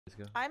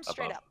Let's go. I'm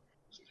straight up.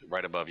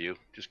 Right above you.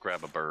 Just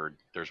grab a bird.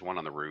 There's one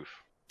on the roof.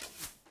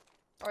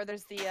 Or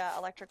there's the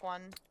electric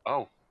one.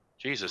 Oh,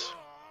 Jesus.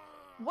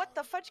 What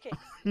the fudge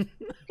cakes?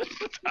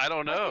 I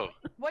don't know.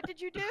 What did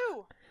you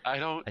do? I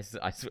don't.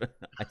 I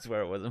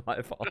swear it wasn't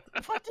my fault.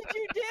 What did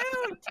you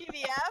do,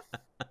 TBF?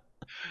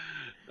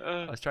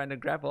 I was trying to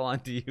grapple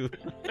onto you.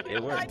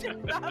 It worked. I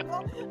didn't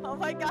grapple. Oh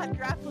my god,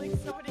 grappling,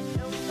 somebody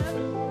killed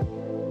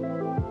them.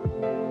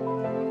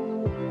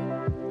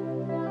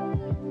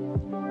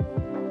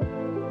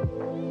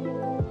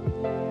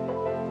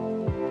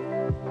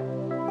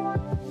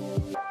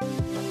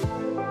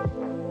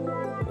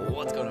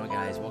 What's going on,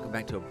 guys? Welcome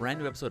back to a brand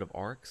new episode of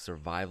Ark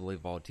Survival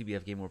Evolved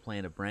TBF game. We're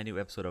playing a brand new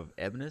episode of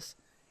Ebenus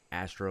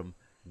Astrum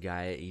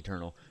Gaia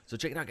Eternal. So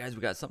check it out, guys.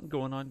 We got something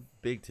going on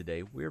big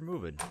today. We're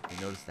moving.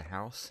 You notice the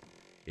house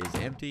is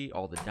empty.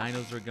 All the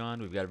dinos are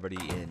gone. We've got everybody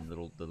in the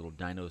little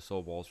dino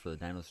soul balls for the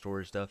dino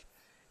storage stuff.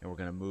 And we're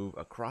going to move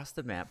across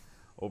the map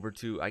over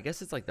to, I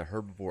guess it's like the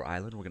herbivore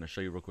island. We're going to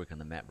show you real quick on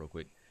the map real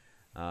quick.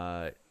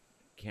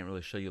 Can't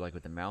really show you like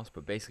with the mouse,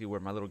 but basically where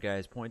my little guy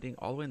is pointing,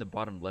 all the way in the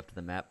bottom left of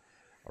the map,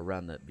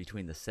 around the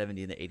between the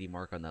 70 and the 80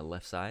 mark on the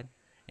left side.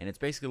 And it's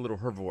basically a little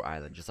herbivore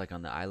island, just like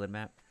on the island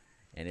map.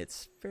 And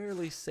it's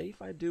fairly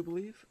safe, I do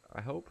believe.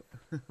 I hope.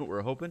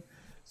 We're hoping.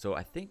 So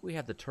I think we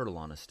have the turtle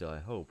on us still, I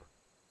hope.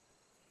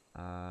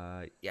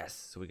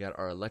 Yes. So we got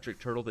our electric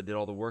turtle that did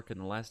all the work in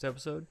the last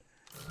episode.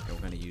 And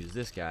we're going to use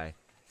this guy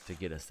to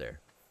get us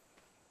there.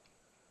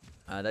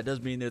 That does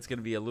mean that it's going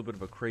to be a little bit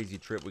of a crazy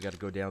trip. We got to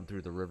go down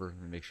through the river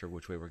and make sure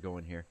which way we're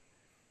going here.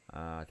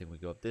 I think we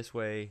go up this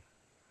way,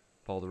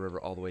 follow the river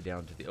all the way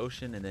down to the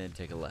ocean, and then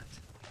take a left.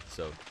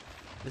 So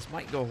this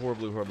might go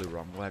horribly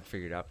wrong. We'll have to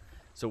figure it out.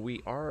 So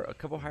we are a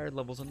couple higher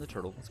levels on the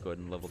turtle. Let's go ahead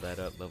and level that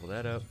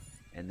up,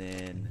 and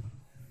then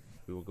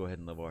we will go ahead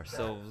and level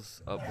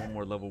ourselves up one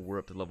more level. We're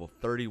up to level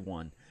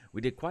 31. We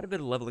did quite a bit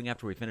of leveling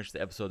after we finished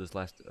the episode this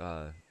last,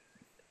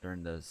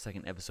 during the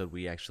second episode.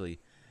 We actually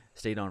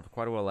stayed on for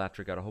quite a while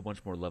after, got a whole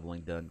bunch more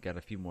leveling done, got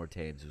a few more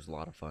tames. It was a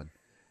lot of fun.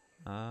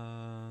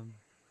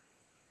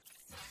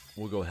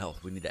 We'll go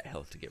health. We need that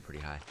health to get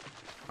pretty high.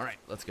 Alright,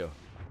 let's go.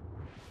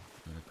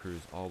 I'm going to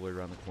cruise all the way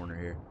around the corner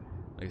here.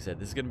 Like I said,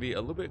 this is going to be a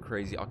little bit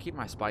crazy. I'll keep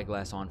my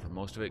spyglass on for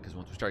most of it, because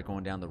once we start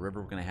going down the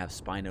river, we're going to have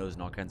spinos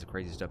and all kinds of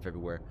crazy stuff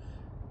everywhere.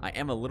 I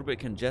am a little bit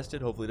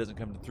congested. Hopefully it doesn't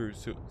come through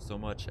so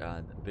much.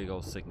 Big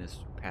old sickness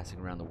passing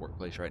around the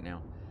workplace right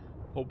now.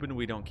 Hoping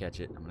we don't catch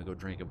it. I'm going to go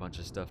drink a bunch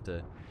of stuff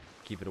to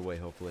keep it away,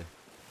 hopefully.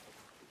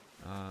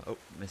 Oh,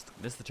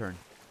 missed the turn.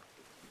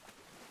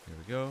 Here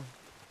we go.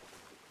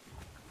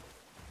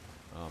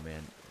 Oh,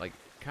 man. Like,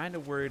 kind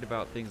of worried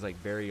about things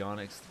like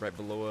baryonyx right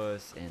below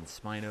us and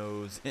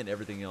spinos and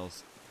everything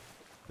else.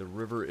 The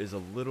river is a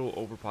little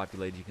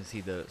overpopulated. You can see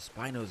the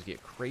spinos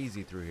get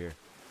crazy through here.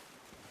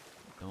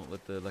 Don't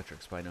let the electric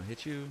spino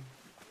hit you.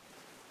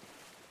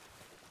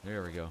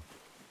 There we go.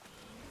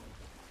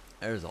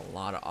 There's a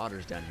lot of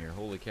otters down here.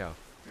 Holy cow.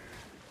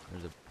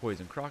 There's a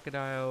poison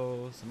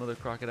crocodile, some other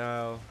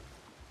crocodile.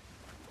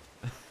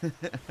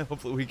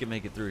 Hopefully we can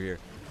make it through here.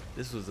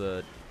 This was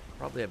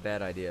probably a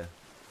bad idea.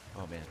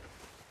 Oh man.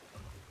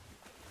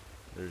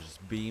 There's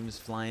beams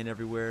flying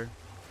everywhere.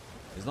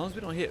 As long as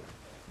we don't get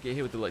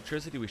hit with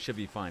electricity, we should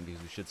be fine,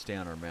 because we should stay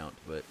on our mount.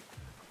 But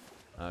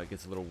it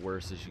gets a little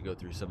worse as you go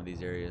through some of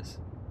these areas.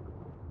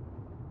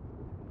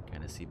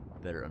 Kind of see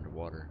better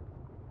underwater.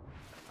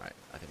 Alright,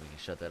 I think we can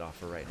shut that off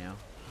for right now.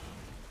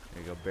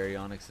 There you go,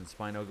 baryonyx and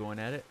spino going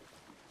at it.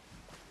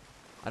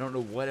 I don't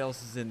know what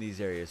else is in these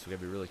areas, so we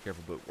gotta be really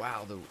careful. But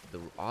wow, the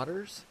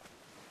otters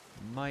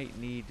might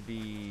need to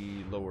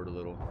be lowered a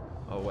little.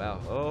 Oh wow,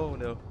 oh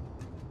no.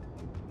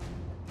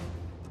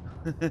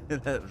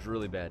 That was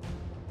really bad.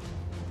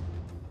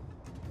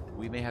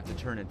 We may have to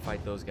turn and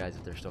fight those guys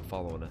if they're still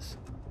following us.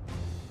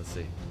 Let's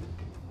see.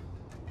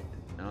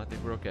 No, I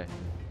think we're okay.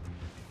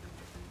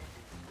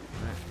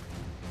 Alright.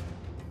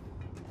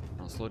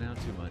 Don't slow down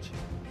too much.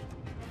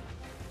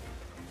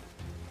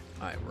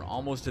 Alright, we're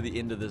almost to the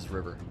end of this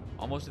river.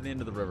 Almost to the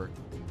end of the river.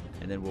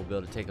 And then we'll be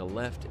able to take a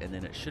left, and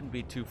then it shouldn't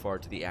be too far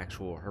to the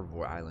actual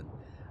herbivore island.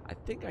 I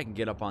think I can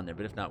get up on there,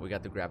 but if not, we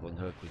got the grappling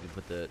hook. We can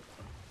put the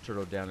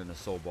turtle down in a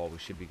soul ball. We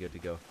should be good to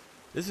go.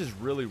 This is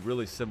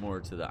really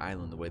similar to the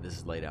island, the way this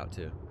is laid out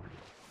too. You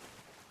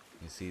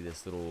can see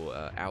this little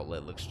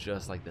outlet looks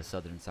just like the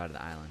southern side of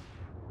the island.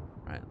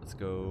 Alright, let's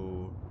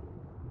go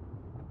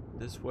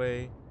this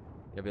way. You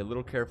gotta be a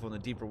little careful in the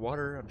deeper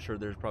water. I'm sure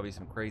there's probably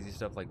some crazy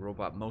stuff like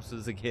robot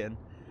mosas again.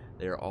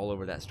 They're all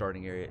over that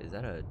starting area. Is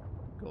that a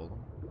golem?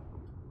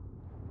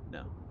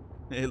 No.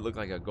 It looked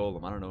like a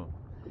golem. I don't know.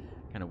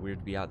 Kind of weird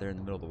to be out there in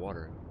the middle of the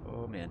water.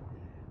 Oh man.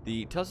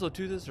 The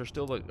Tussloteuthis are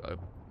still a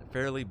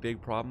fairly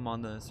big problem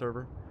on the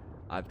server.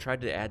 I've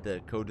tried to add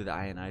the code to the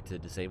INI to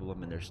disable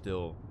them, and they're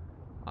still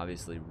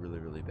obviously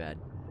really bad.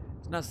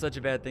 It's not such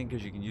a bad thing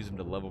because you can use them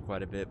to level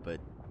quite a bit, but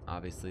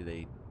obviously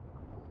they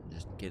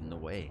just get in the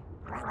way.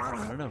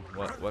 I don't know.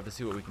 We'll have to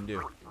see what we can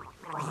do.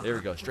 There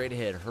we go. Straight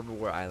ahead,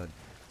 Herbivore Island.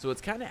 So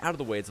it's kind of out of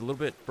the way. It's a little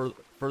bit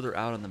further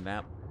out on the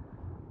map.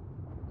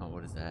 Oh,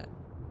 what is that?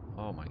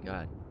 Oh my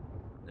god.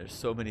 There's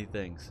so many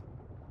things.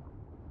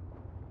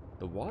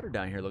 The water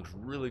down here looks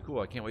really cool.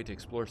 I can't wait to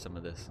explore some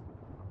of this.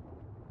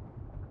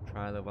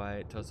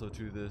 Trilobite, tussle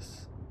to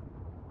this.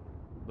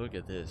 Look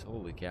at this.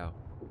 Holy cow.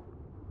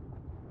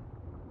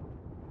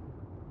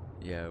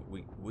 Yeah,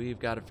 we've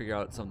got to figure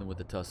out something with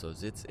the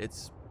tussos.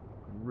 It's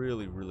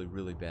really, really,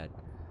 really bad.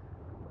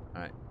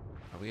 Alright.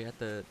 Are we at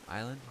the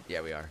island?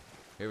 Yeah, we are.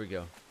 Here we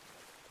go.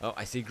 Oh,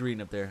 I see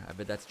green up there. I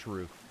bet that's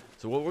true.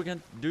 So what we're going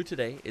to do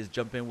today is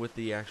jump in with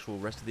the actual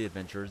rest of the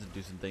adventurers and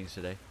do some things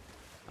today.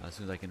 As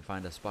soon as I can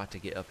find a spot to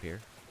get up here.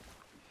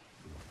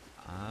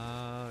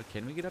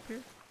 Can we get up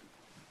here?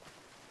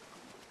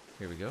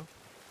 Here we go.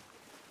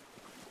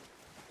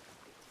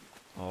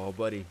 Oh,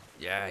 buddy.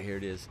 Yeah, here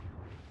it is.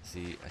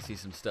 See, I see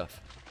some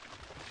stuff.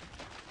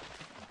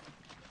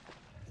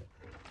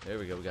 There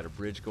we go. We got a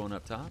bridge going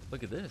up top.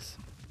 Look at this.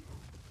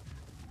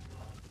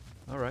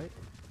 All right.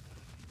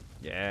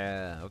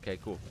 Yeah. Okay,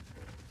 cool.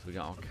 So we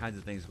got all kinds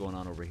of things going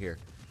on over here.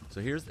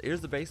 So here's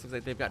the base. Looks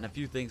like they've gotten a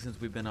few things since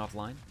we've been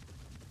offline.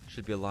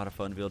 Should be a lot of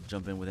fun to be able to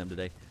jump in with them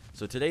today.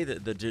 So today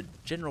the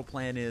general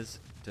plan is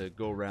to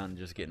go around and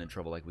just getting in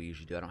trouble like we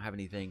usually do. I don't have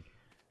anything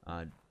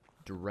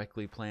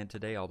directly planned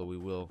today, although we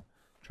will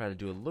try to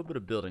do a little bit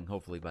of building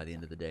hopefully by the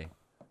end of the day.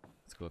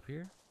 Let's go up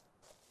here.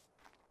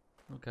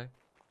 Okay.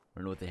 I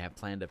don't know what they have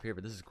planned up here,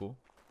 but this is cool.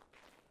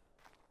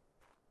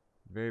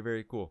 Very,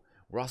 very cool.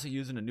 We're also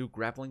using a new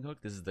grappling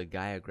hook. This is the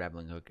Gaia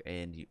grappling hook,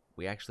 and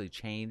we actually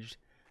changed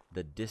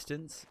the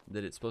distance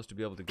that it's supposed to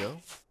be able to go.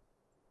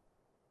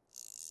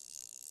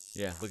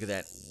 Yeah, look at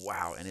that.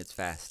 Wow, and it's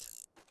fast.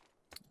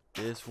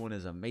 This one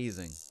is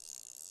amazing.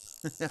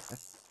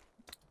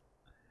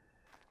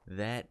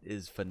 That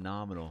is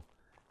phenomenal.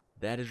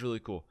 That is really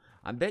cool.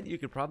 I bet you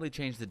could probably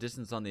change the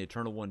distance on the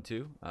Eternal one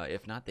too.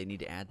 If not, they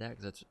need to add that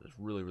because that's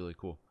really, really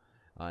cool.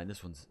 And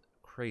this one's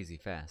crazy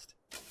fast.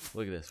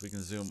 Look at this. We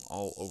can zoom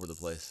all over the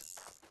place.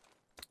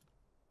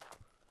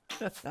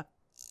 I'm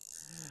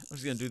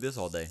just going to do this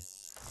all day.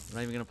 I'm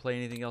not even going to play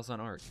anything else on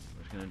Ark.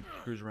 I'm just going to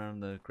cruise around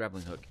the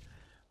grappling hook.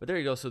 But there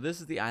you go. So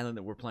this is the island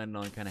that we're planning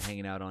on kind of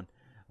hanging out on.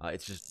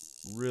 It's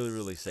just really,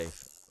 really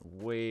safe.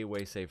 Way,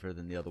 way safer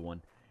than the other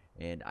one.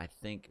 And I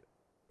think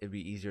it'd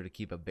be easier to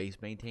keep a base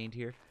maintained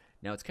here.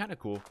 Now it's kind of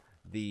cool.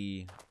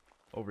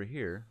 Over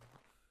here,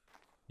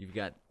 you've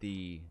got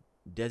the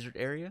desert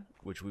area,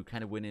 which we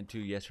kind of went into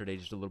yesterday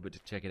just a little bit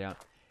to check it out.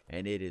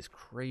 And it is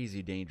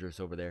crazy dangerous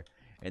over there.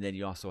 And then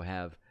you also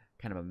have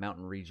kind of a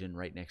mountain region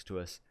right next to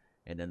us.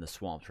 And then the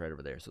swamps right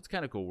over there. So it's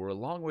kind of cool. We're a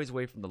long ways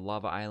away from the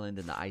lava island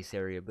and the ice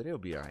area, but it'll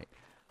be alright.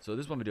 So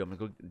this is what I'm going to do. I'm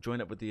going to go join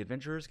up with the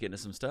adventurers, get into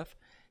some stuff,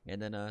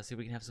 and then see if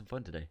we can have some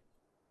fun today.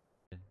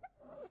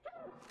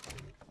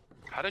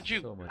 How did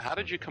you come over? How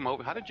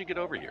did you get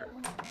over here?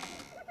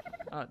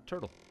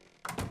 Turtle.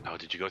 Oh,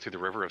 did you go through the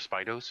river of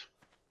Spidos?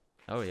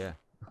 Oh, yeah.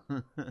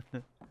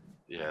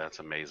 Yeah, that's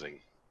amazing.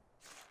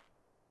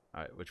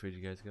 Alright, which way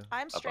did you guys go?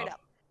 I'm straight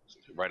up.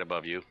 Right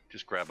above you.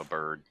 Just grab a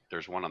bird.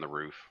 There's one on the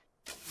roof.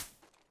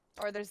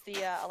 Or there's the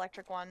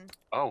electric one.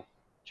 Oh,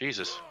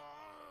 Jesus.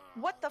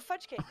 What the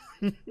fudge cakes?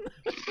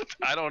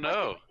 I don't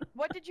know.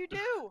 What did you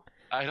do?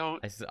 I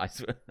don't. I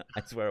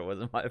swear it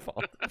wasn't my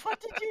fault. What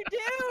did you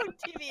do,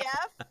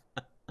 TBF?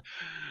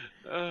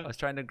 I was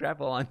trying to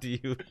grapple onto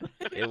you.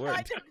 It worked.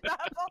 I did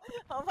grapple.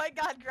 Oh my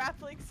god,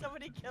 grappling,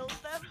 somebody kills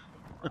them?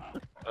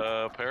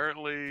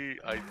 Apparently,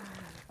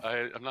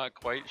 I'm not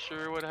quite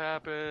sure what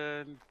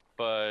happened,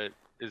 but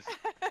is.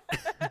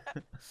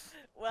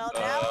 Well,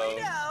 now we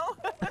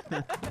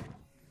know.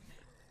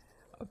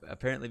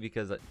 Apparently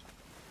because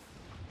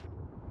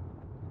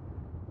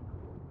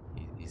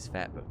he's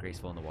fat but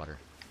graceful in the water.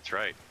 That's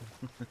right.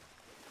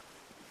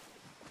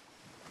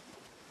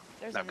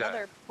 There's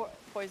another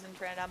poison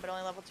pteranodon, but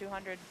only level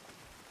 200.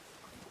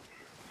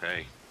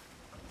 Hey,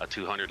 a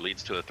 200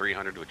 leads to a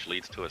 300, which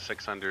leads to a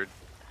 600.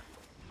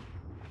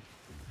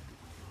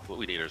 What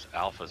we need is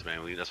alphas,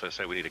 man. That's why I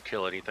say we need to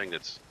kill anything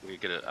that's. We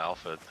need to get an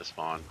alpha to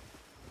spawn.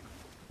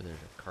 But there's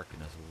a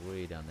carcass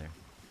way down there.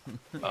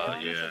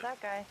 Yeah.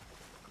 That guy.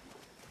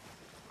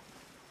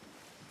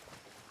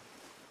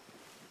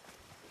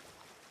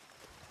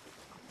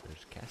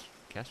 There's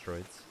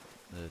castroids,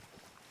 the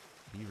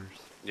beavers.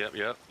 Yep.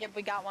 Yep,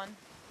 we got one.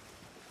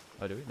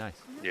 Oh, do we?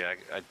 Nice. Yeah,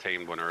 I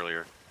tamed one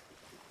earlier.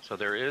 So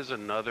there is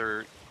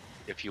another.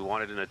 If you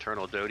wanted an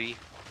Eternal Dodie,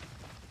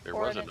 there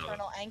was another.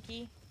 Eternal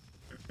Anki.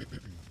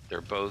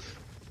 They're both.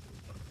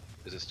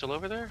 Is it still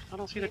over there? I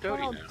don't see the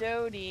Dodie now.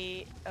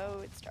 Dodie.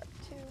 Oh, it's dark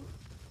too.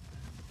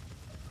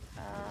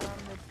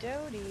 The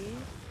Dodie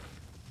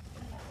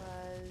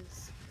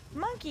was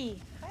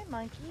Monkey. Hi,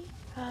 Monkey.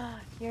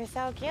 You're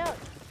so cute.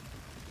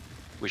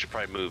 We should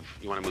probably move.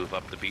 You want to move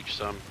up the beach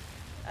some?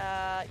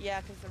 Yeah,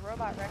 because the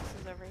robot Rex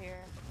is over here.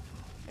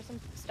 There's some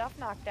stuff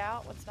knocked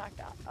out. What's knocked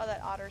out? Oh,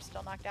 that otter's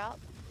still knocked out.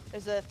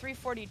 There's a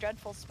 340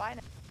 Dreadful Spine.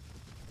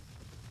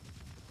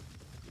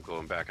 I'm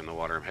going back in the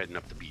water. I'm heading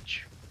up the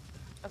beach.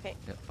 Okay.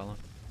 Yep, follow.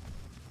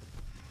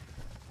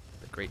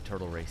 The Great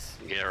Turtle Race.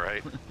 Yeah,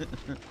 right.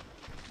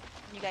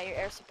 You got your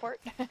air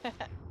support?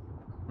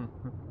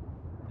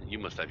 You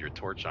must have your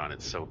torch on.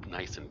 It's so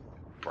nice and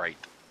bright.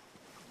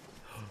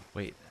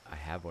 Wait, I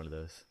have one of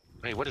those.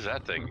 Hey, what is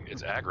that thing?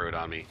 It's aggroed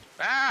on me.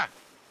 Ah!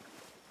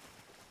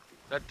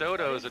 That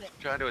dodo is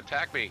trying to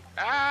attack me.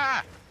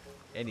 Ah!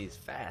 And he's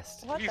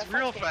fast. What He's the fuck,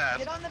 real dude? fast.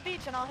 Get on the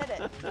beach and I'll hit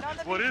it. Get on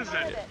the What beach is and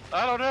I'll it? hit it.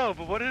 I don't know,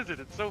 but what is it?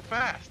 It's so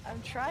fast.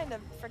 I'm trying to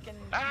freaking.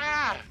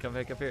 Ah! Come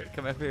back up here.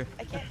 Come up here.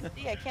 I can't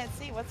see. I can't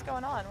see. What's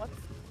going on? What's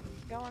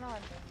going on?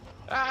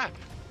 Ah!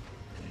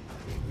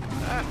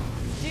 Ah!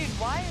 Dude,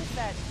 why is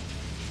that?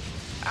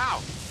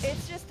 Ow!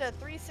 It's just a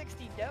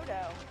 360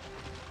 dodo.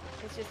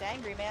 It's just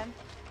angry, man.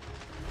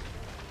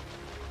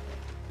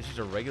 It's just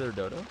a regular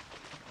dodo?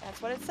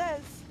 That's what it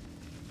says.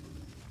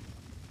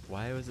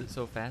 Why was it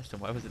so fast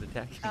and why was it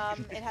attacking?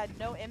 It had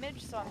no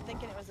image, so I'm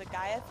thinking it was a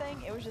Gaia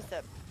thing. It was just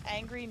a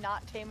angry,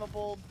 not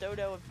tameable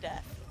dodo of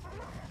death.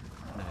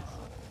 Nice.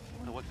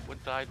 Oh,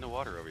 what died in the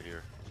water over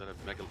here? Is that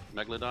a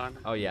megalodon?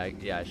 Oh yeah,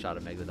 yeah, I shot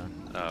a megalodon.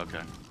 Oh,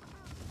 okay.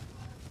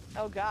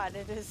 Oh god,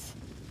 it is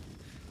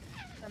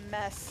a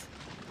mess.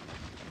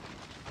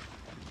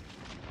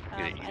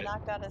 Gonna eat I it.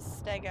 knocked out a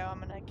stego. I'm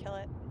gonna kill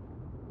it.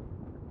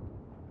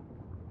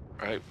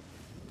 Alright.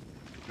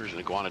 There's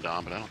an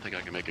iguanodon, but I don't think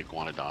I can make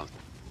iguanodons.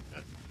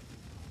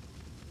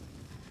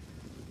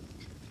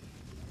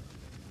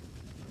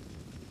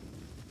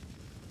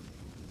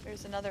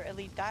 There's another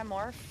elite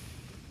dimorph,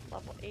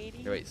 level 80.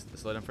 Hey, wait,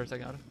 slow down for a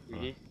second, Otto.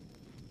 Mm-hmm.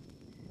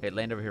 Hey,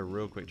 land over here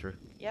real quick, Drew.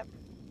 Yep.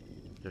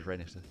 Just right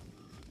next to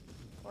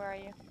Where are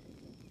you?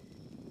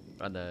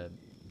 on the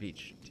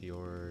beach to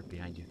your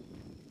behind you.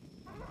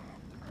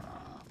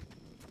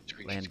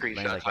 Land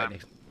Screenshot like time.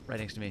 right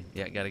next to me.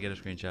 Yeah, gotta get a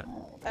screenshot.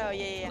 Oh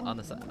yeah. On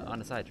the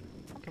side. Drew.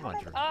 Come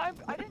on, Drew. I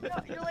didn't know.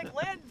 You're like,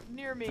 land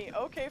near me.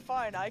 Okay,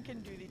 fine. I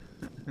can do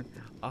these.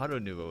 Otto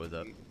knew what was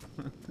up.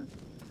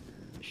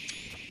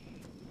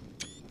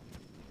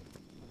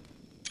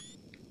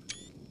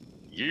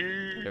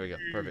 Yeah. There we go.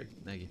 Perfect.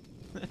 Thank you.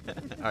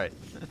 All right.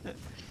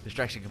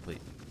 Distraction complete.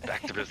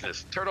 Back to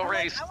business. Turtle I'm like,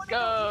 race. I wanna Go! eat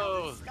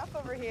all this stuff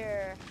over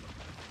here.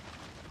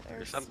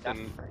 There's something-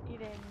 stuff for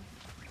eating.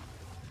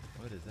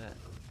 What is that?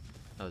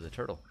 Oh, it's a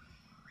turtle.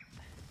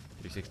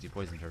 360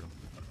 poison turtle.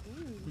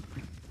 Ooh.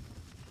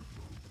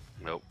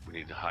 Nope, we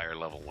need higher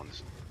level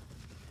ones.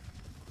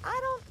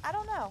 I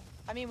don't know.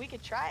 I mean, we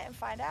could try it and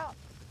find out.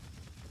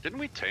 Didn't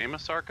we tame a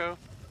Sarco?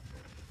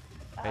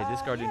 Hey,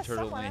 this guardian yeah,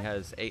 turtle somewhere. only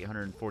has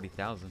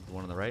 840,000. The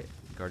one on the right,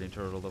 guardian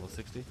turtle level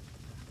 60.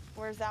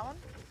 Where's that one?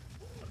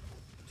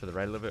 To the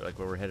right a little bit, like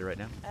where we're headed right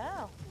now.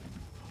 Oh.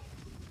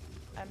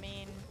 I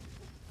mean,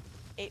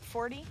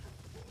 840?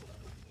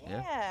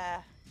 Yeah.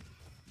 I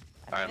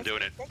Alright, I'm it's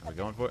doing it. ridiculous. Are we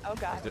going for it? Oh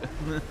god. Let's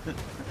do it.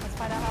 Let's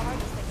find out how hard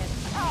this thing is.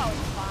 Oh,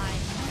 it's fine.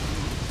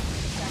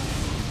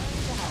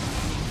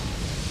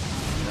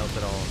 Melt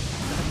it all.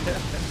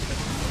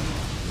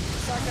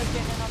 Sarko's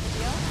getting in on the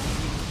deal.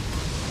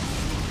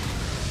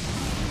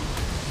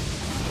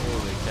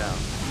 Holy cow.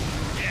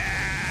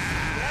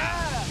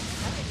 Yeah! I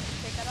think we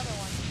should take that other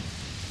one.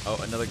 Oh,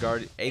 another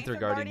Aether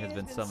Guardian has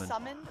been summoned.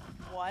 summoned.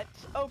 What?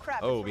 Oh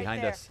crap, Oh, it's right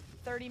behind there. us.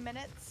 30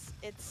 minutes.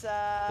 It's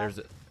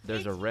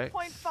There's a Rex.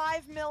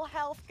 18.5 mil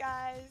health,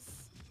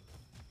 guys.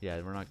 Yeah,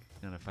 we're not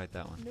gonna fight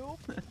that one. Nope.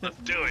 Let's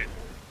do it.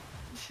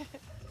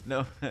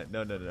 No,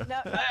 no. No.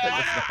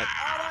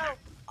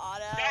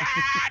 Auto.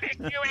 Ah, let's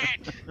do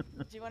it.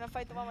 Do you want to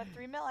fight the one with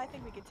 3 mil? I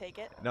think we could take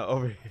it. No,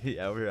 over here.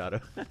 Yeah, over here, Otto.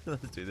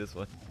 Let's do this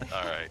one.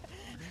 All right.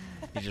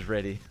 He's just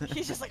ready.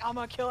 He's just like, I'm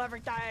gonna kill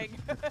everything.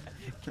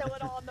 Kill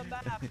it all on the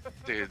map.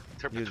 Dude,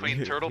 Here's-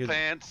 between Turtle here's-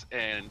 Pants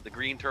and the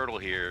green turtle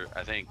here,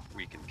 I think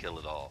we can kill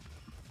it all.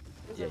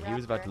 There's Yeah, a he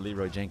was about to raptor.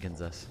 Leroy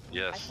Jenkins us. I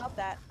Yes, felt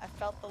that. I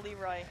felt the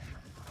Leroy.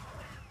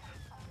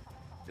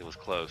 it was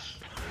close.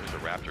 There's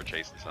a raptor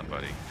chasing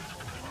somebody,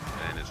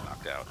 and it's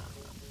knocked out.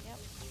 Yep.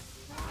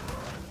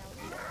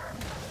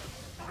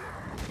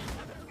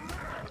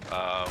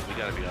 We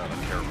gotta be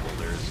careful.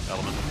 There's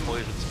elemental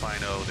poison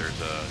Spino.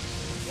 There's a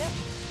Yep.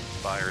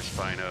 fire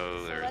Spino.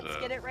 So There's let's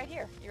get it right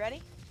here. You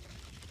ready?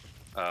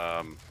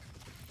 yes.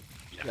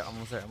 Yeah,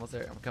 almost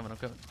there. I'm coming.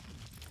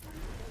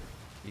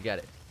 You got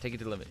it. Take it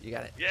to the limit. You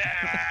got it.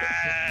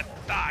 Yeah!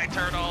 Die,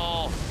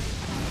 turtle!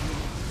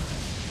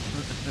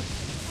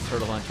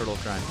 Turtle on turtle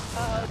crime.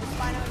 Uh-oh, the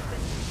Spino's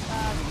been,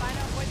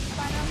 poison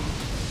Spino?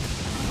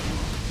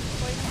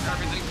 Poison Spino?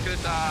 Everything's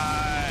gonna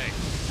die!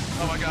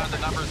 Oh my god, the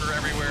numbers are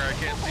everywhere. I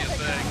can't see a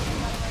thing.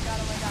 Oh my god.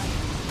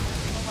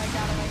 Oh my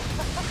god.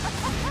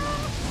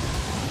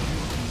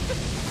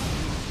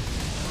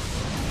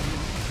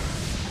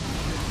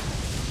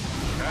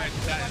 Alright,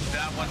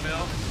 down 1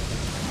 mil.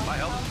 My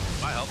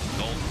health is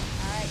gold.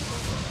 Alright,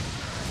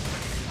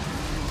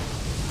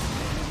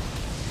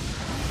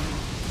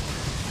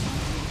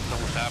 It's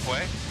almost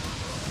halfway.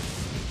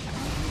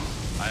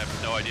 I have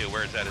no idea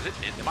where it's at.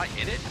 Am I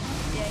in it?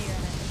 yeah, you're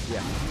in it.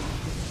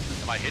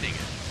 Yeah. Am I hitting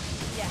it?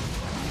 Yeah.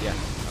 Yeah.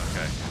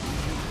 Okay.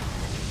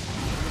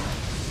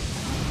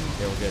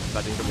 Yeah, we're good.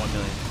 About to hit the 1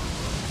 million.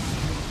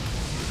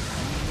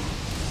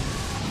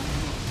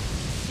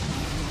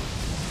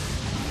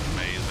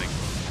 Amazing.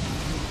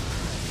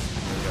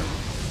 There we go.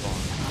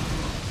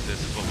 This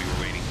is what we were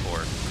waiting for.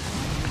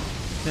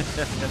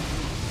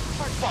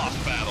 Boss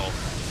battle.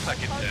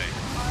 second Tarks day.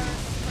 are the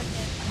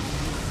freaking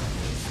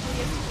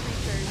sweetest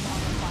creatures on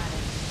the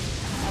planet.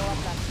 I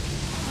love them.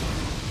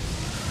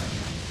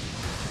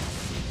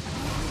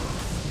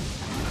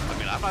 I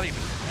mean, I'm not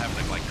even having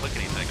to like click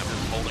anything. I'm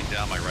just holding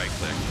down my right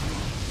click.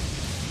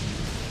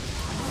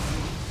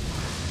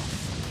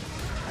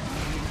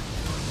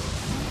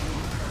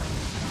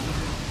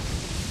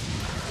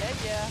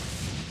 Yeah.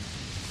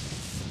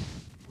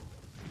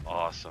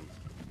 Awesome.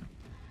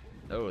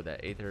 Oh,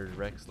 that Aether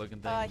Rex looking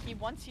thing. He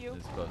wants you.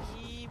 Is close.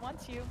 He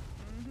wants you.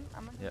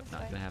 I'm gonna Yep, this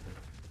not way. gonna happen.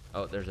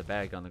 Oh, there's a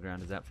bag on the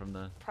ground. Is that from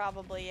the?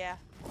 Probably, yeah.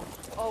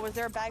 Oh, was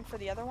there a bag for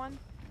the other one?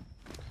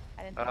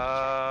 I didn't think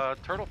to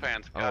check. Turtle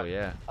pants. Oh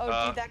yeah.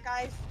 Oh, dude, that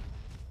guy's.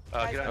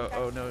 Get out.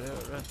 Oh no,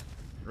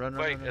 run.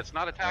 Wait, Run. it's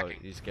not attacking.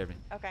 Oh, you scared me.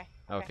 Okay.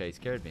 Okay, you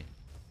scared me.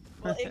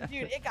 Well,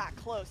 dude, it got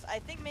close. I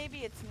think maybe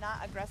it's not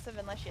aggressive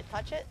unless you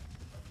touch it.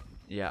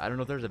 Yeah, I don't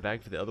know if there's a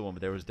bag for the other one,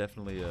 but there was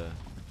definitely a.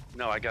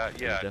 No, I got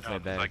definitely a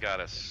bag. I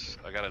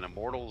got an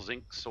immortal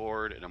zinc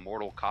sword, an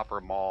immortal copper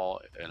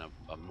maul, and a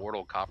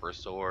immortal copper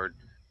sword,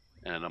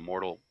 and an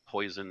immortal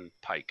poison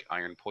pike,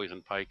 iron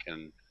poison pike,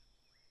 and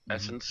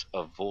essence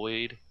of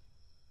void.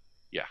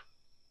 Yeah.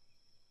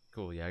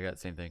 Cool. Yeah, I got the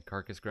same thing.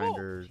 Carcass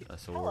grinder, a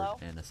sword, hello.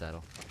 and a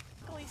saddle.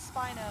 Luckily,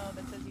 Spino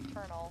that says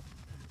Eternal.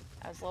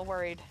 I was a little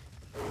worried.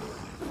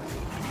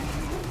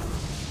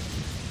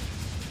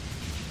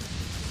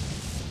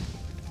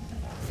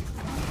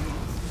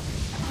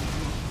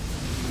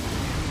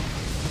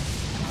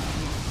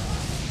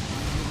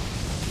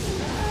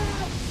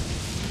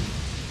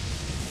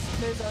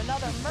 There's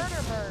another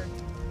murder bird.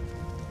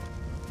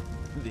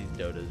 These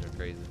dodos are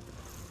crazy.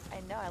 I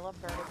know, I love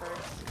murder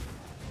birds.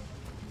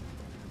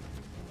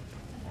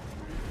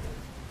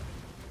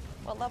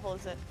 What level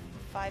is it?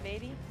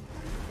 580?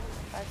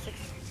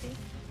 560?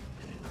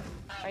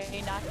 Are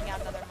you knocking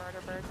out another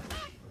murder bird?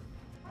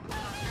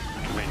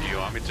 I mean, do you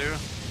want me to?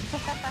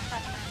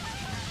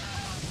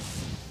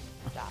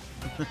 Stop.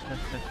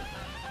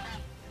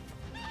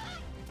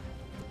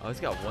 Oh, it's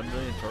got 1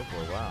 million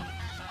torpor. Wow.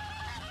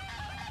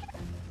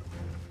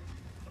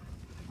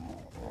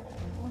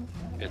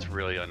 It's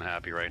really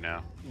unhappy right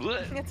now.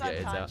 It's Yeah, it's out.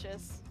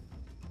 unconscious.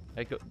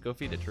 Hey, go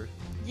feed it, True.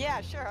 Yeah,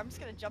 sure. I'm just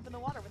gonna jump in the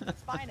water with the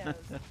Spinos.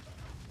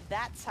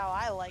 That's how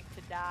I like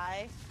to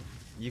die.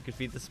 You could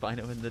feed the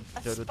Spino and the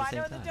A dodo at the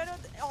same Spino and time. the dodo.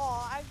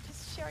 Oh, I'm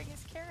just sharing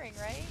is caring,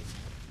 right?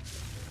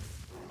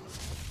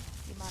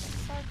 Demonic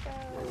Sarco,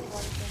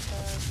 water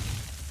Gecko.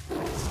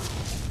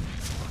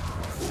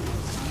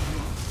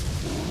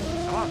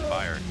 I'm on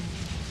fire.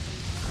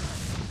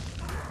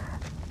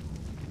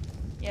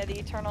 Yeah, the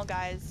Eternal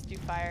guys do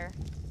fire.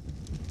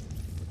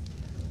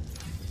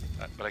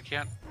 But I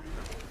can't.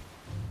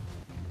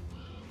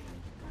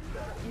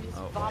 You just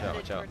Oh, watch out, vomited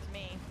watch out. towards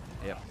me.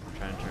 Yep, I'm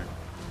trying to turn.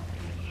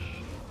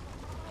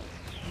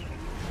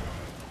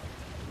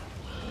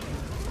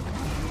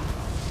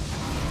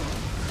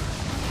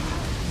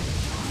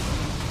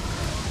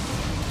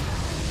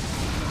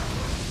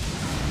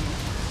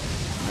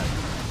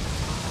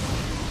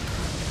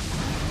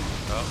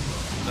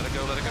 Oh, let it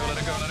go, let it go, let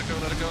it go, let it go,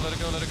 let it go, let it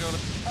go, let it go.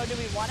 Oh, do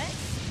we want it?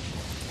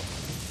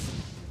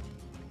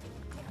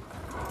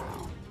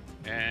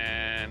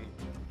 And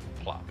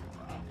plop.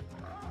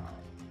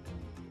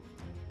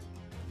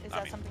 Is I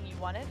that mean- something you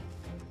wanted?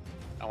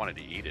 I wanted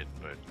to eat it,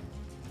 but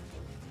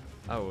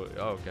Oh,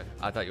 okay.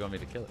 I thought you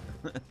wanted me to kill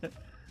it.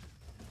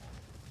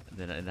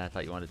 and I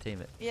thought you wanted to tame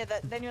it. Yeah,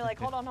 then you're like,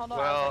 hold on. well, was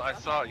like, I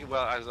saw. okay.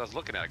 Well, I was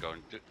looking at it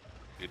going, dude,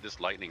 this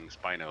lightning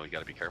Spino, you got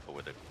to be careful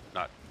with it.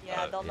 Not.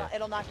 Yeah, yeah.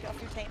 it'll knock you off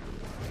your tame.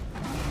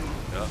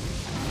 Yep.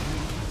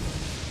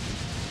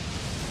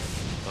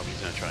 Oh,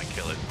 he's gonna try and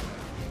kill it.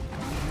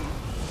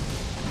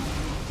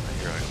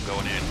 Here I'm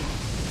going in.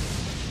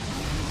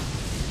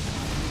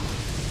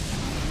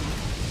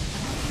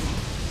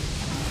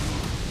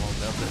 Oh,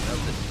 melt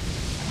it.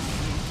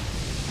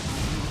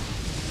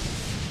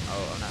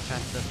 Oh, I'm not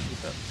fast enough to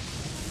keep up.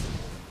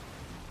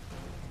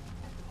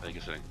 I think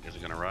is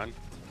it gonna run?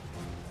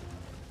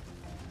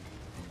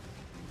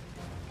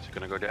 Is it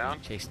gonna go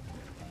down? Chased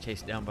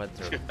down by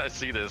the throat. I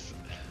see this.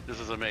 This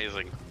is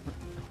amazing.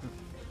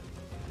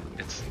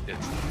 It's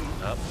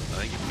up. I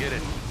think you can get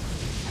it.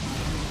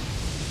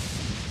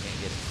 Can't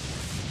get it.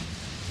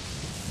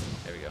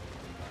 There we go.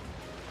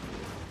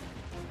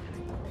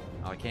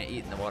 Oh, I can't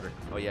eat in the water.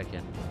 Oh yeah, I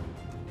can.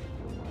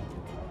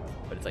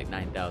 But it's like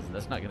 9,000.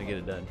 That's not gonna get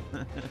it done.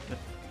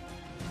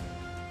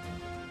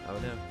 Oh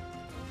no.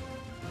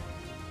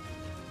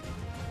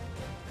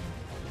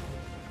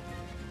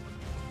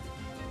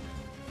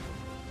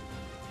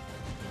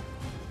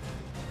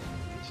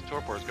 This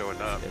torpor's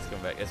going up. It's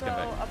coming back. It's So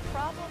coming back. a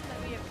problem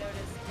that we have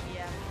noticed,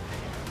 yeah.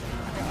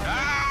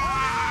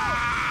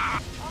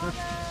 Ah! Oh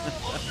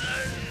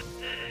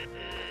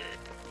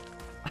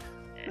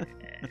no!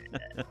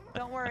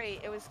 Don't worry,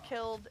 it was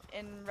killed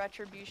in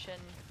retribution.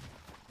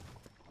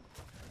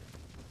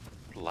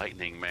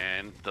 Lightning,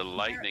 man. The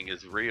lightning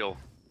is real.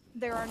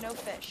 There are no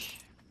fish.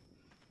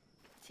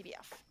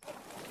 TBF.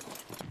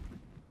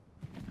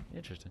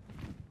 Interesting.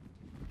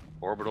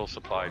 Orbital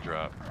supply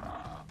drop.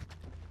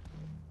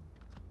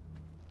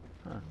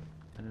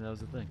 that was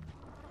the thing.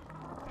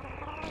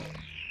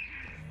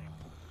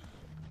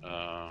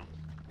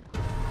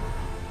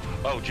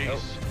 Oh,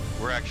 jeez.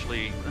 We're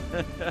actually...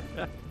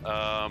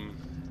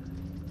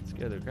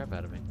 Scared the crap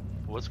out of me.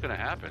 What's going to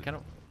happen?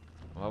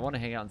 Well, I want to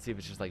hang out and see if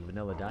it's just like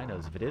vanilla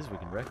dinos. If it is, we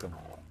can wreck them.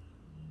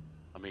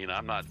 I mean,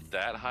 I'm not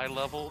that high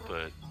level,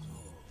 but...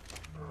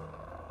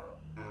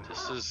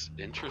 This is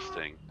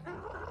interesting.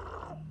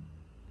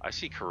 I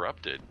see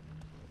corrupted.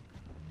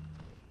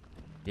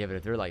 Yeah, but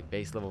if they're like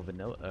base level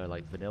vanilla,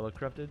 like vanilla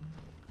corrupted,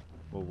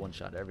 we'll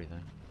one-shot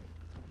everything.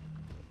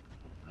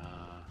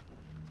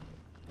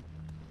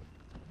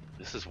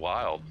 This is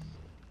wild.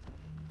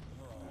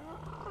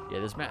 Yeah,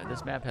 this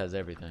map has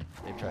everything.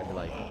 They've tried to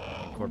like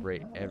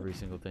incorporate every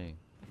single thing.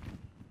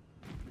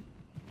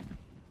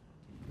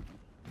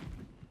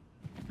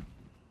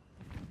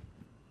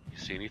 You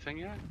see anything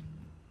yet?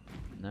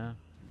 No.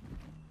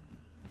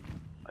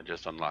 I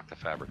just unlocked the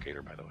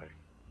fabricator, by the way.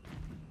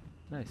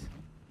 Nice.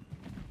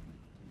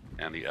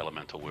 And the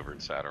elemental wyvern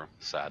saddle.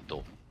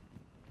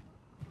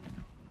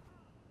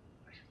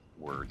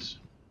 Words.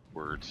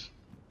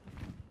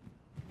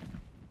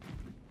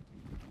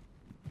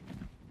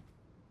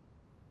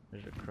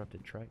 There's a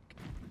corrupted trike.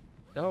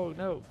 Oh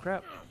no,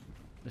 crap.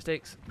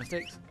 Mistakes.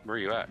 Where are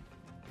you at?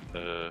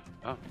 Oh.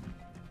 Oh,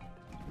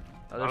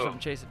 there's something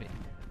chasing me.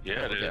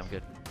 Yeah, it okay, is. I'm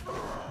good.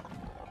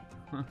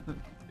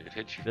 It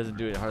hit you. Doesn't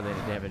do it hardly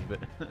any damage, but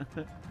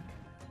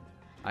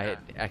I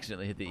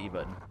accidentally hit the E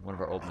button. One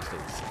of our old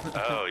mistakes.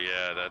 Oh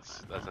yeah,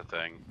 that's a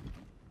thing.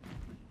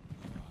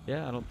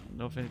 Yeah, I don't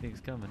know if anything's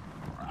coming.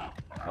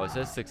 Oh, it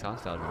says 6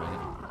 hostiles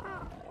remaining.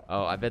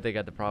 Oh, I bet they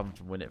got the problem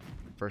from when it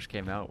first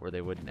came out, where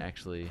they wouldn't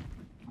actually.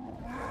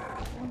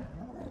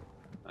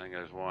 I think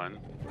there's one.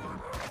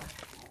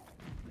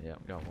 Yeah,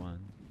 we got one.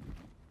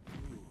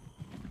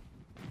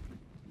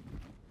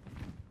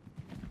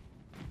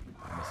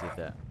 Let me see if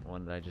that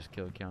one that I just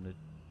killed counted.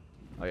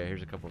 Oh yeah,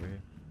 here's a couple over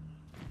here.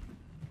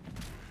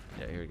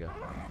 Yeah, here we go.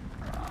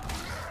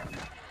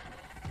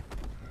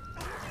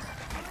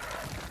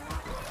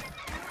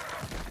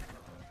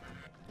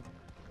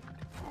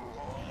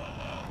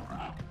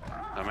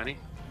 How many?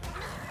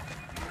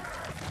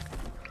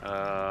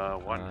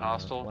 One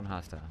hostile. One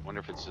hostile.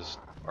 Wonder if it's just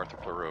Arthur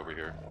Pluro over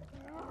here.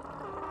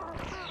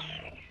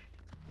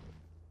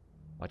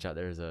 Watch out,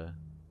 there's a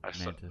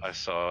mantis. I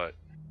saw it.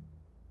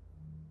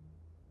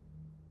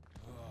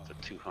 It's a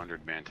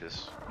 200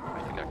 mantis.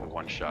 I think I can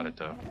one-shot it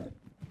though.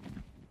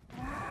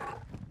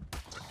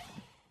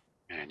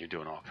 Man, you're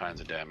doing all kinds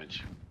of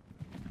damage.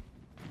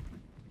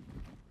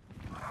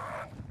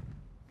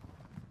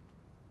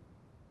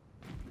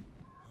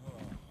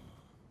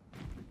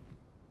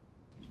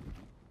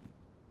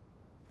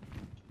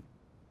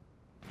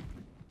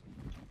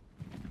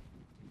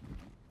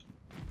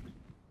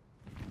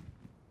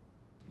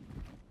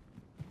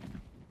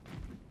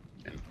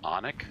 An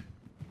onyx?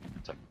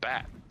 It's a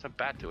bat. What's a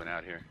bat doing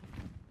out here?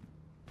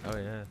 Oh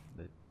yeah.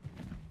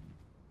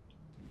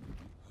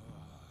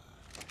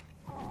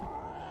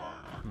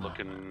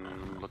 Looking,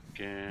 I'm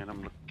looking.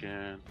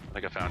 I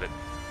think I found it.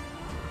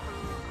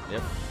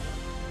 Yep.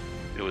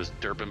 It was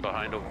derping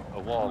behind a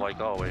wall, like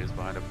always,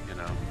 behind a, you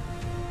know.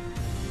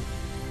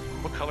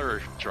 What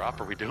color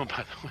drop are we doing,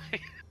 by the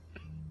way?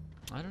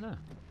 I don't know.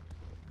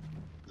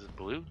 Is it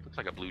blue? Looks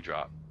like a blue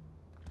drop.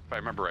 If I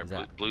remember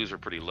right, blues are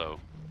pretty low.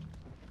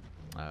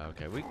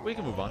 Okay, we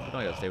can move on. We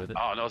don't gotta stay with it.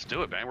 Oh, no, let's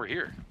do it, man. We're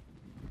here.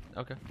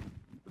 Okay.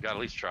 We gotta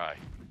at least try.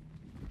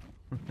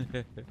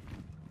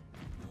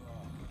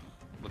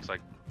 Looks like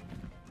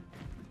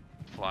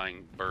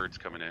flying birds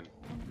coming in.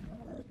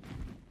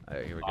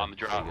 Alright, here we go. On the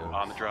drop,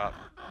 on the drop.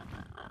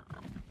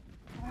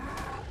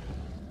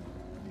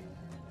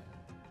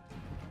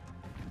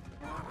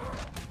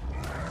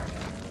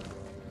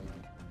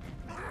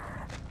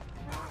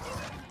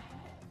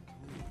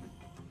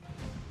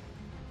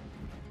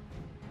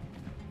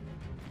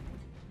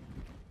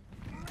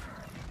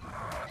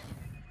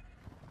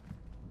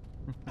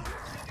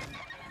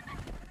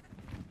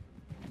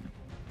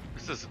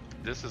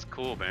 This is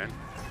cool, man.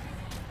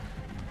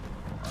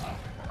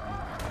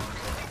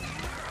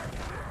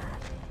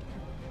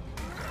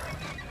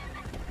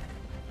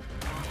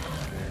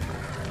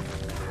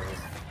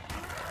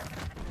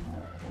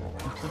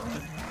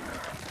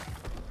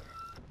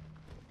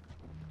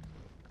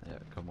 Yeah, a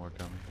couple more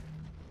coming.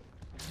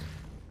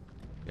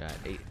 Got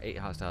eight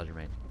hostiles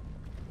remain.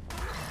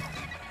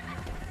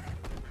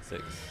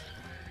 6.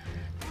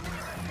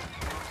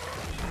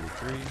 Maybe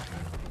 3.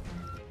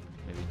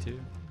 Maybe 2.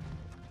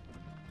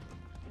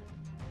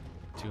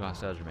 2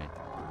 hostiles remain.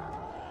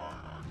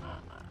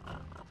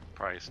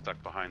 Probably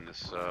stuck behind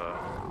this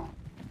over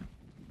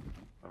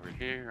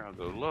here. I'll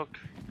go look.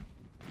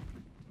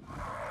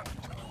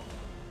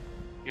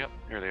 Yep,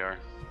 here they are.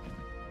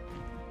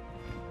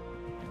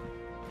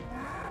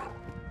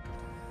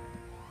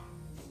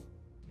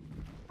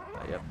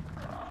 Yep.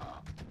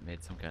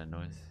 Made some kind of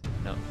noise.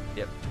 No.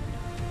 Yep.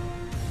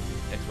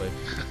 Next wave.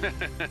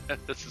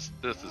 This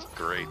is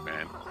great,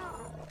 man.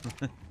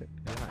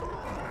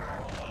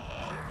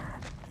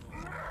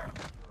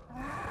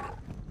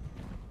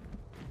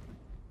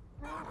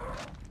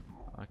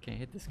 can't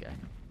hit this guy.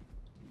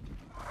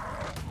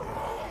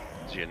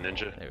 Is he a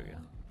ninja? There we go.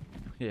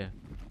 Yeah.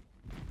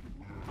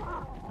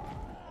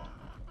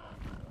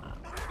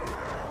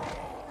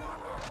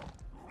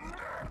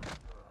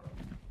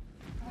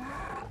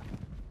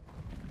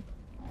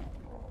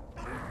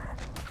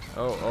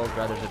 Oh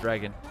god, there's a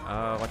dragon.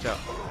 Watch out.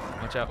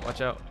 Watch out,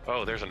 watch out.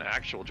 Oh, there's an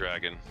actual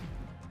dragon.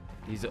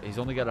 He's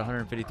only got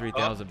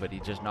 153,000, but he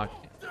just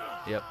knocked.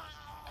 Yep.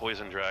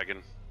 Poison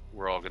dragon.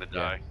 We're all gonna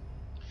die.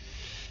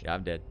 Yeah,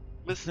 I'm dead.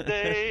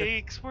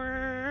 Mistakes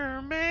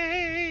were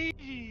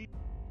made.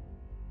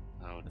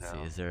 Oh Let's no.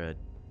 see, is there a...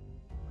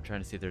 I'm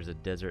trying to see if there's a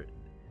desert...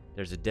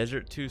 There's a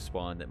desert 2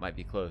 spawn that might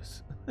be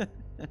close.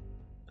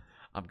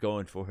 I'm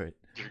going for it.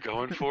 You're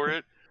going for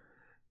it?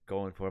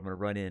 Going for it. I'm going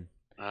to run in.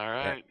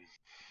 Alright.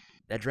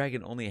 That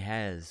dragon only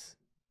has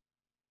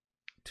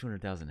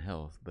 200,000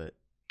 health, but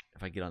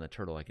if I get on the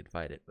turtle, I could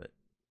fight it, but...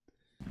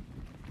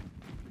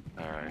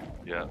 Alright.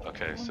 Yeah,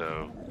 okay,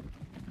 so...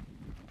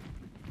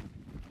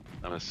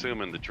 I'm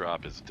assuming the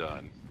drop is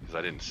done, because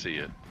I didn't see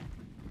it.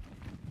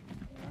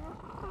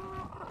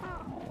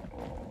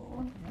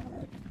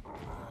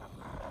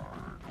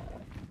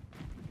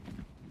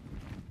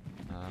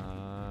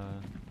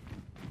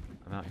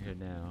 I'm out here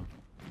now.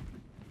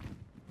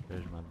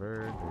 There's my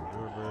bird, there's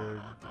your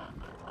bird.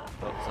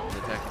 Oh,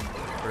 something's attacking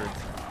birds.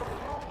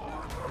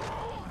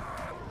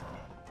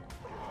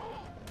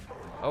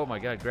 Oh my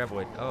god,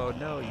 graboid. Oh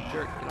no, you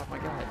jerk, get off my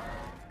guy.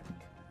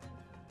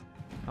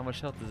 How much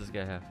health does this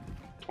guy have?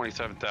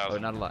 27,000. Oh,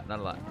 not a lot, not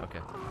a lot.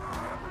 Okay.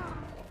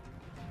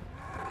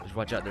 Just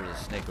watch out, there's a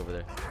snake over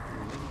there.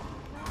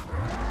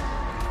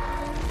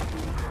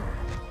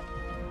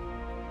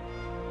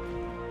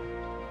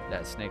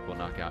 That snake will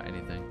knock out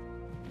anything.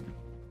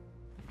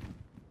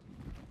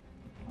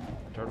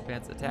 Turtle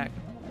pants attack.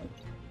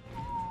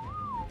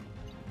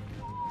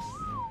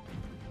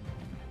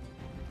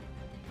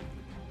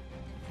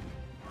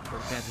 Turtle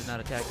pants is not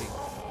attacking.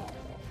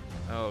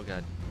 Oh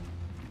god.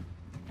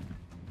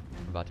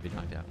 I'm about to be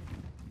knocked out.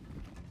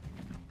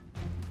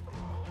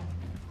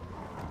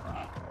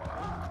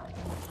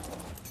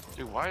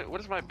 Dude, what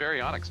is my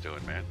baryonyx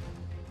doing, man?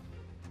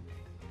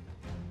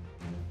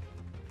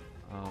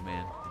 Oh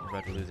man, we're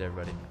about to lose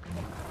everybody.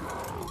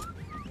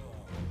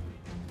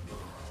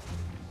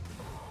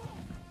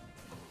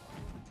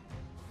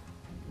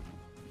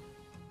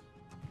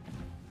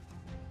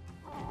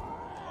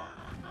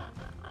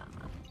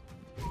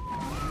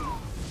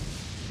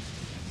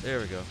 There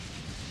we go.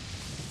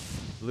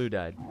 Blue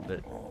died,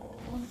 but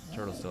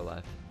turtle's still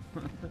alive.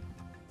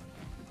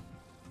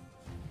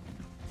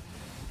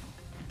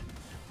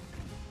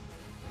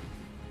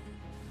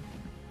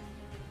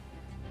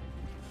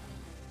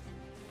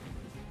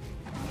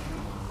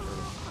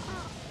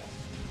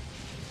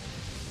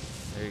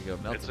 There you go,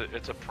 melted.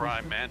 It's a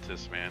prime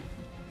mantis, man.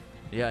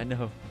 Yeah, I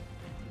know.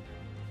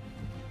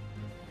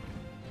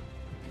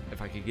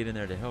 If I could get in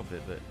there to help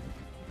it, but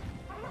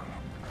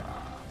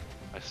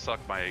I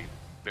sucked my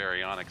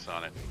baryonyx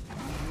on it.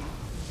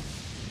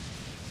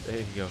 there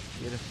you go.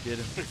 Get him, get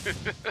him.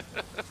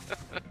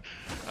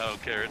 I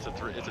don't care. It's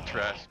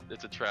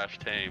a trash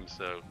tame.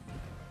 So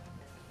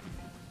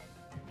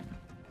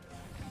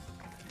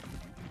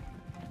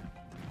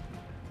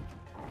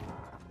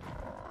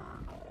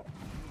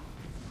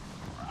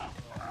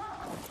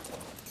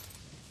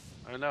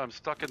I know. I'm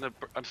stuck in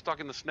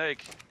the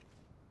snake.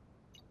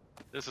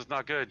 This is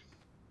not good.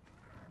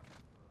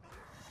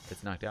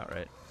 It's knocked out,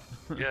 right?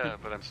 Yeah,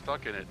 but I'm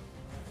stuck in it.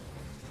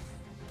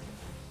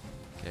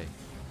 Okay.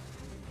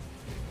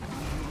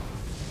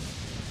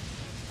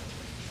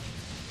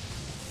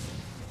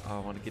 Oh, I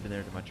want to get in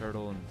there to my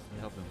turtle and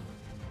help him.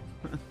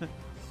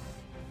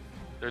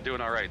 They're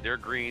doing all right. They're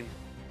green.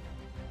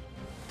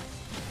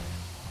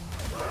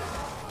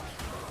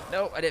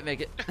 No, I didn't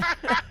make it.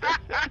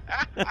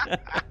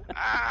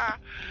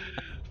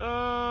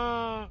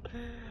 Oh,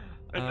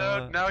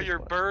 and now your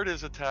bird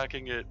is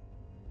attacking it.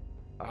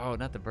 Oh,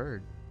 not the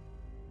bird.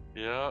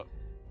 Yeah,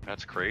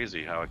 that's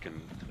crazy how it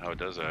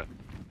does that.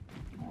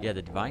 Yeah,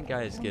 the divine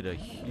guys get a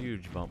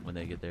huge bump when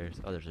they get there.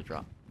 Oh, there's a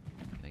drop.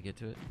 Can I get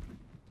to it?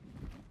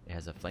 It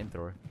has a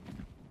flamethrower.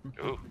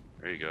 Ooh,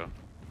 there you go.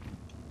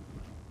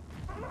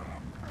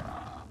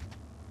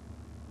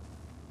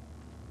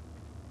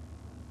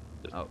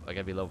 Oh, I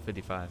gotta be level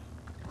 55.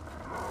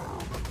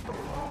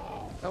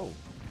 Oh,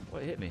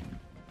 what hit me?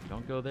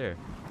 Don't go there.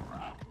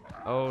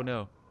 Oh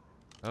no.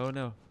 Oh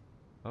no.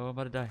 Oh, I'm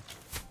about to die.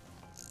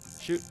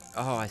 Shoot.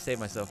 Oh, I saved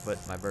myself,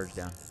 but my bird's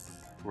down.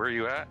 Where are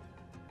you at?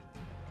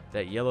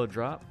 That yellow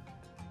drop?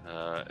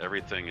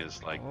 Everything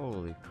is like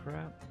Holy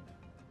crap.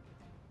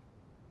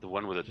 the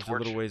one with a Just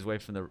torch. a little ways away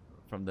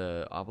from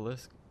the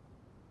obelisk.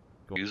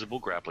 Reusable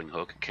grappling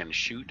hook can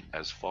shoot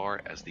as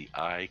far as the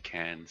eye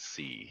can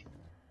see.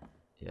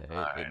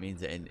 Yeah, it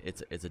means it, and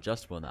it's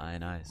adjustable in the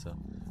I. So,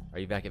 are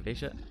you back at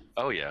base yet?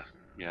 Oh yeah,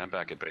 yeah, I'm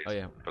back at base. Oh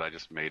yeah. But I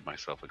just made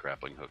myself a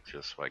grappling hook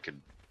just so I could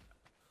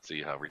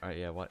see how All right,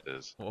 yeah. What it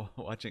is. Well,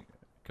 watching?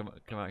 Come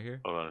out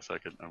here. Hold on a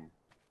second.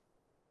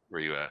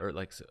 Where you at? Or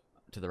like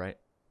to the right.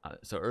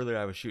 So earlier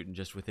I was shooting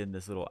just within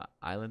this little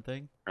island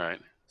thing. All right.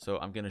 So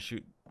I'm gonna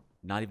shoot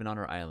not even on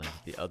our island,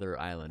 the other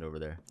island over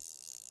there.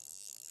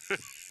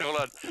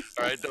 Hold on.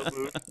 All right, don't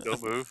move.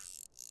 Don't move.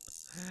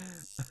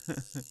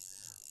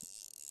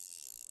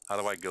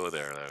 How do I go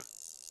there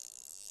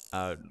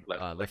though?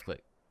 Left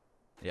click.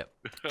 Yep.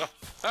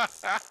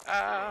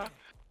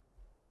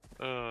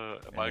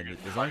 Am I good?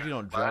 As long as you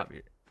don't drop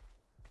your...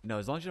 No,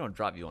 as long as you don't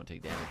drop, you won't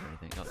take damage or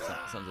anything. Oh,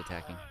 something's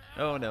attacking.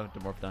 Oh no,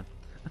 Demorph done.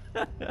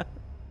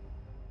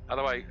 How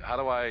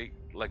do I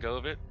let go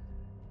of it?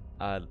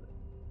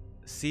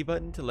 C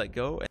button to let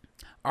go.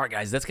 Alright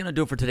guys, that's going to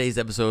do it for today's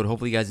episode.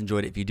 Hopefully you guys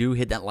enjoyed it. If you do,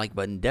 hit that like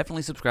button.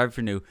 Definitely subscribe if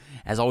you're new.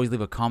 As always, leave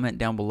a comment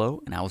down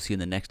below, and I will see you in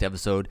the next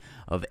episode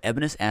of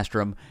Ebenus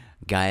Astrum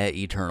Gaia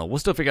Eternal. We'll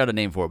still figure out a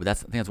name for it, but I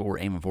think that's what we're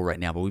aiming for right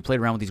now. But we played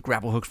around with these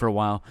grapple hooks for a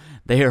while.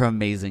 They are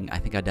amazing. I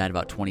think I died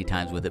about 20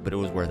 times with it, but it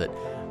was worth it.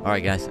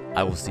 Alright guys,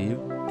 I will see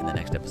you in the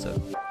next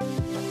episode.